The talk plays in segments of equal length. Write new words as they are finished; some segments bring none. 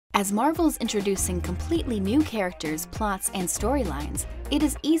As Marvel's introducing completely new characters, plots, and storylines, it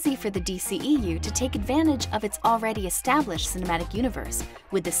is easy for the DCEU to take advantage of its already established cinematic universe,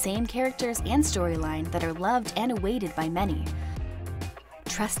 with the same characters and storyline that are loved and awaited by many.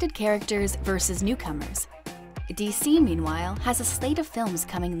 Trusted characters versus newcomers. DC, meanwhile, has a slate of films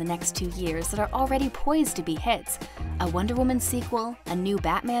coming in the next 2 years that are already poised to be hits: a Wonder Woman sequel, a new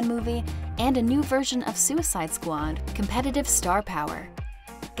Batman movie, and a new version of Suicide Squad, competitive star power.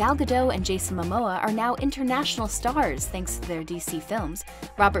 Gal Gadot and Jason Momoa are now international stars thanks to their DC films.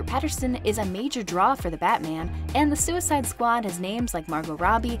 Robert Pattinson is a major draw for the Batman, and the Suicide Squad has names like Margot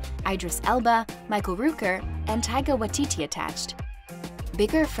Robbie, Idris Elba, Michael Rooker, and Taika Waititi attached.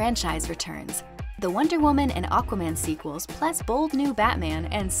 Bigger franchise returns. The Wonder Woman and Aquaman sequels, plus bold new Batman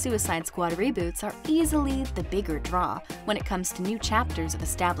and Suicide Squad reboots, are easily the bigger draw when it comes to new chapters of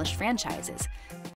established franchises.